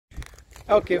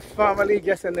Okay, family,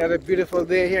 just another beautiful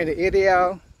day here in the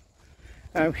ADL.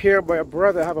 I'm here by a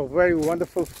brother. I have a very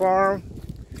wonderful farm.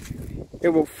 It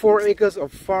was 4 acres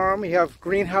of farm. He have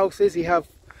greenhouses. He have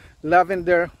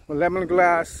lavender,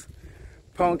 lemongrass,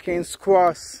 pumpkin,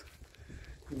 squash,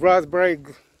 raspberry,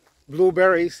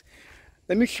 blueberries.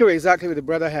 Let me show you exactly what the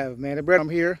brother have, man. The brother, I'm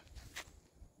here.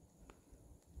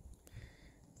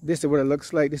 This is what it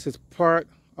looks like. This is part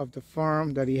of the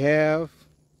farm that he have.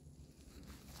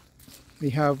 We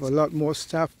have a lot more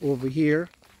stuff over here.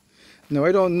 Now,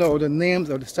 I don't know the names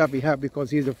of the stuff he have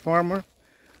because he's a farmer,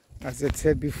 as I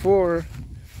said before,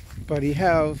 but he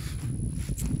have,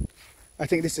 I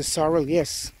think this is sorrel,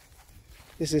 yes.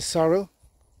 This is sorrel,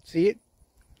 see it?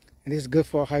 And this is good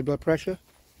for high blood pressure.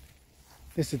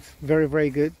 This is very,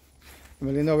 very good.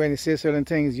 Well, you know, when you say certain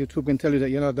things, YouTube can tell you that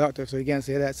you're not a doctor, so you can't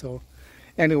say that. So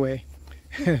anyway,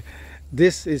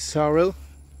 this is sorrel.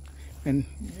 And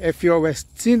if you're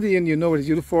West Indian, you know what it's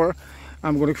used for.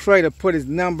 I'm going to try to put his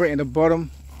number in the bottom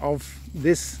of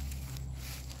this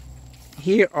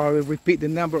here, or I'll repeat the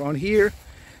number on here,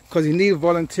 because he needs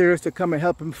volunteers to come and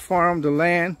help him farm the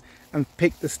land and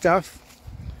pick the stuff,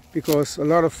 because a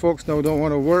lot of folks now don't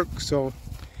want to work, so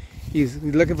he's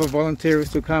looking for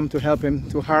volunteers to come to help him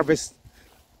to harvest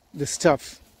the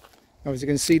stuff. Now, as you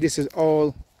can see, this is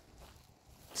all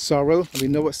sorrel. We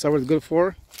know what sorrel is good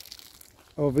for.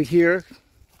 Over here,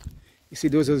 you see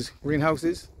those are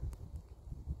greenhouses.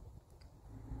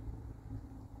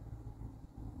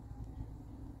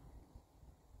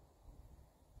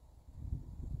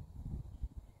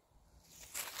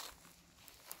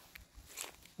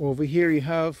 Over here you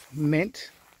have mint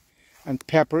and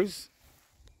peppers.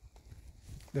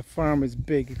 The farm is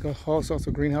big. It got all sorts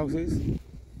of greenhouses.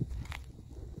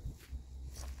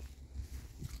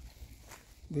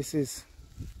 This is,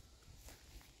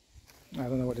 I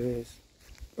don't know what it is.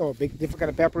 Oh, big, different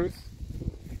kind of peppers.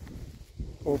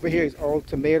 Over here is all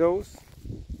tomatoes.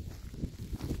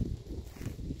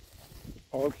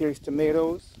 All here is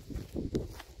tomatoes.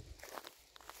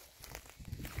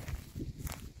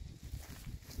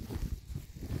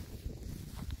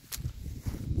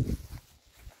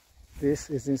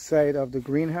 This is inside of the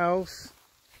greenhouse,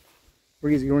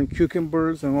 where he's growing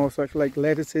cucumbers and all such like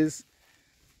lettuces.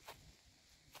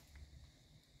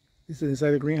 This is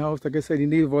inside the greenhouse. Like I said, you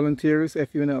need volunteers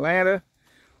if you're in Atlanta.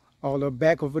 All the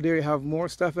back over there, you have more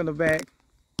stuff in the back.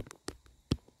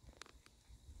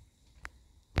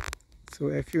 So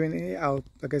if you're in here,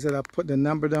 like I said, I'll put the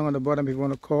number down on the bottom if you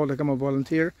want to call to become a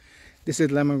volunteer. This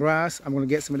is lemongrass. I'm going to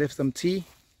get some of this, some tea.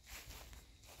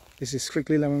 This is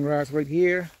strictly lemongrass right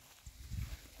here.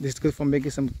 This is good for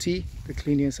making some tea to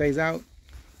clean the insides out.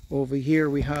 Over here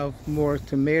we have more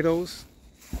tomatoes.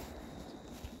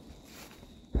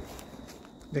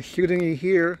 The shooting you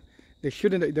hear, the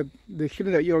shooting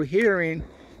that you're hearing,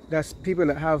 that's people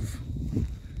that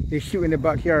they shoot in the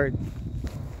backyard.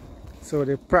 So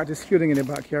they practice shooting in the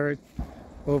backyard.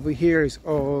 Over here is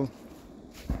all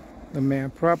the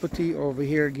man property. Over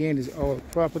here again is all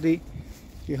property.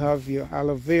 You have your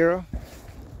aloe vera,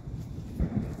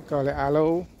 call it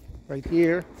aloe, right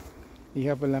here. You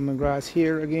have a lemongrass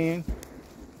here again.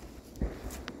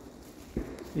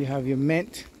 You have your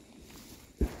mint.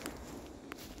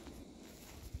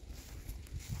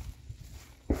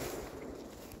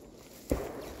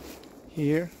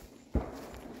 Here.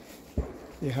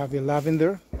 You have your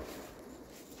lavender.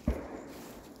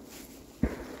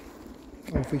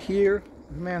 Over here,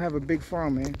 man, have a big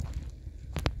farm, man.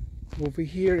 Over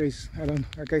here is,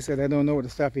 like I said, I don't know what the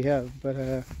stuff he have, but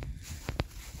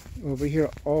over here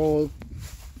all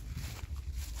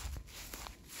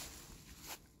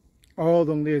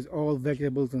down there is all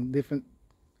vegetables and different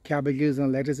cabbages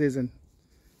and lettuces, and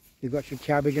you got your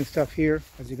cabbage and stuff here,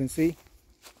 as you can see.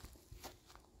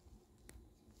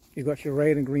 You got your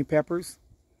red and green peppers.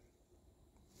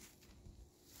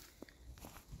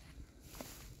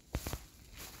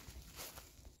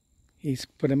 He's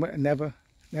put another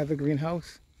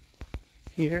greenhouse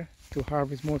here to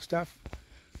harvest more stuff.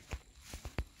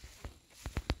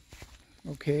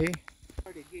 Okay.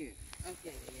 Okay, yeah, I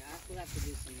still have to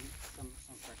do some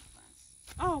fresh plants.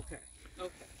 Oh, okay.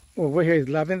 Okay. Over here is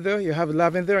lavender. You have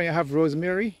lavender and you have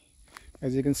rosemary.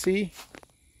 As you can see,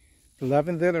 the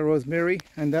lavender, the rosemary,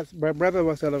 and that's my brother,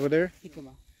 what's that over there?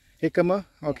 Jicama. Jicama,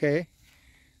 okay.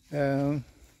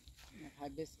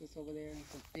 Hibiscus over there and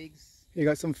some figs. You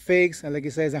got some figs, and like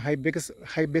you said, a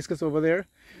hibiscus over there.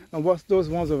 And what's those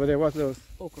ones over there? What's those?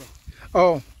 Okra.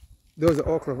 Oh, those are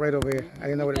okra right over here. I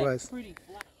didn't know what it was. Pretty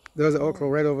flower. Those are okra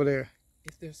right over there.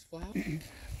 If there's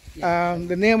flowers.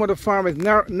 The name of the farm is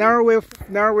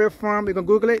Narrowware Farm. You can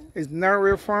Google it. It's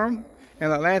Narrowware Farm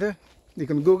in Atlanta. You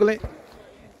can Google it.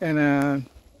 And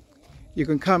you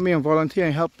can come in and volunteer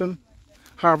and help them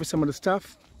harvest some of the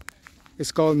stuff.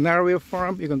 It's called Narwhal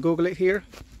Farm. You can Google it here.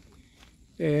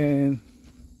 And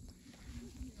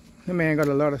the man got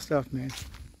a lot of stuff, man.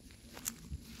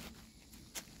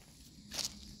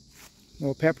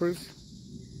 More peppers.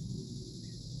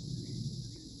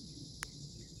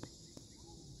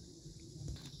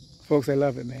 Folks, I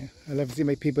love it, man. I love to see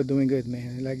my people doing good,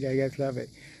 man. Like, I guys love it.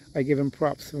 I give him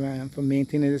props, man, for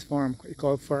maintaining this farm. It's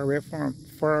called Faraway Farm.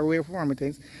 Faraway Farm, I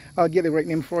think. I'll get the right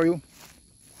name for you,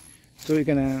 so you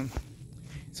can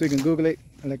Google it.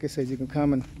 And like I said, you can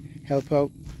come and help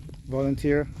out,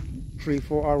 volunteer,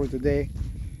 3-4 hours a day.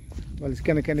 Well, it's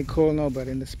kind of cold now, but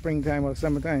in the springtime or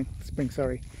summertime,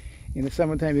 in the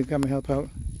summertime you can come and help out.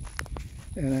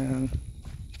 And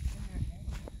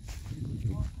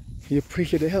you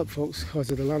appreciate the help, folks, because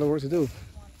there's a lot of work to do.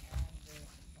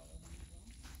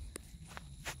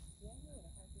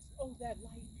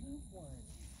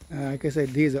 Like I said,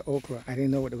 these are okra. I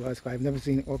didn't know what it was. I've never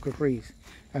seen okra trees.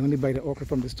 I only buy the okra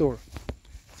from the store.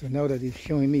 So now that he's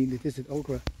showing me that this is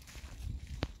okra,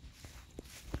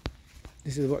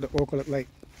 this is what the okra look like.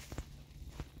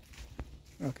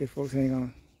 Okay, folks, hang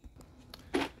on.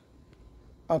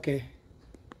 Okay,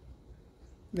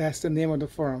 that's the name of the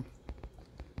farm.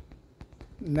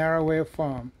 Narrowway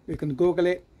Farm. You can Google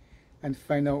it and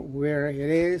find out where it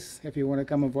is. If you want to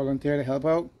come and volunteer to help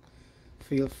out,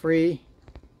 feel free.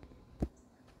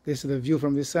 This is the view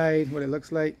from this side, what it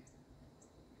looks like.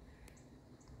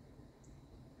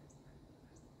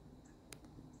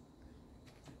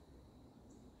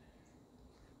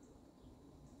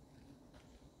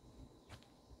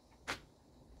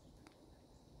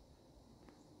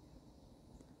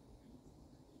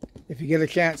 If you get a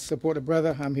chance, support a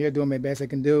brother. I'm here doing my best I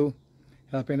can do,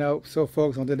 helping out. So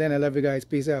folks, until then, I love you guys.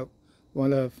 Peace out.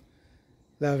 One love.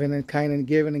 Loving and kind and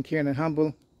giving and caring and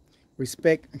humble.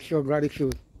 Respect and show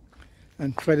gratitude.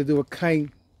 And try to do a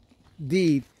kind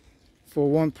deed for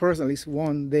one person at least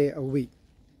one day a week.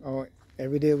 Or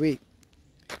every day a week.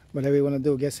 Whatever you want to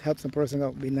do, just help some person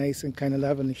out. Be nice and kind of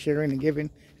loving and sharing and giving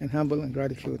and humble and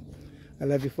gratitude. I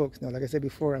love you folks. Now, like I said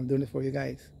before, I'm doing it for you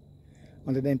guys.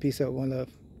 Until then, peace out. One love.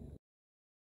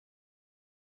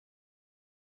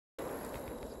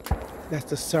 That's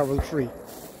the sorrel tree.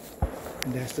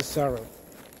 And that's the sorrel.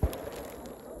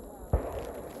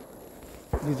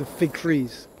 These are fig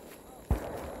trees.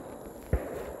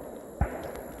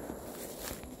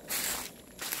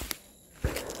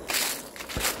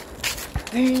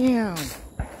 Damn!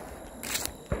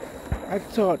 I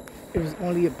thought it was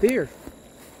only up there.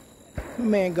 The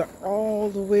man got all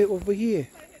the way over here.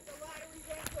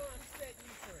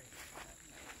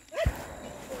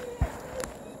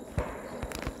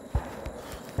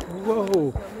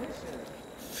 Whoa!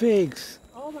 Figs.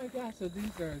 Oh my gosh, so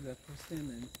these are the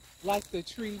persimmons. Like the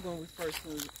tree when we first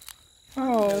moved.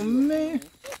 Oh man.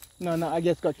 No, I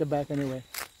just got your back anyway.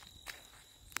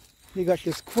 You got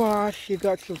your squash, you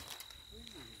got your...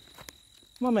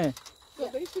 My man. So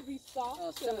they should be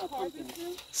soft to harvest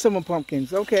them? Summer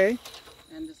pumpkins, okay.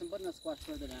 And there's some butternut squash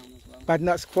further down as well.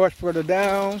 Butternut squash further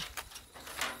down.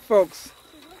 Folks,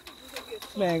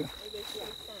 man.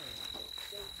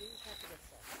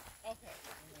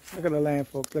 Look at the land,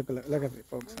 folks. Look at it,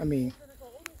 folks. I mean,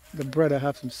 the brother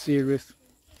have some serious...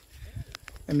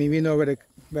 I mean, we know where the...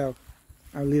 Well,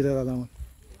 I'll leave that alone.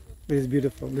 But it's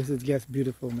beautiful. This is just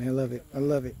beautiful, man. I love it. I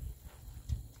love it.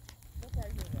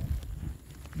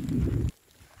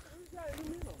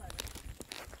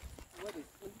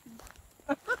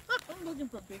 I'm looking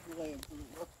for big legs.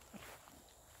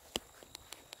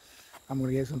 I'm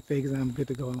going to get some figs and I'm good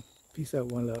to go. Peace out.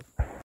 One love.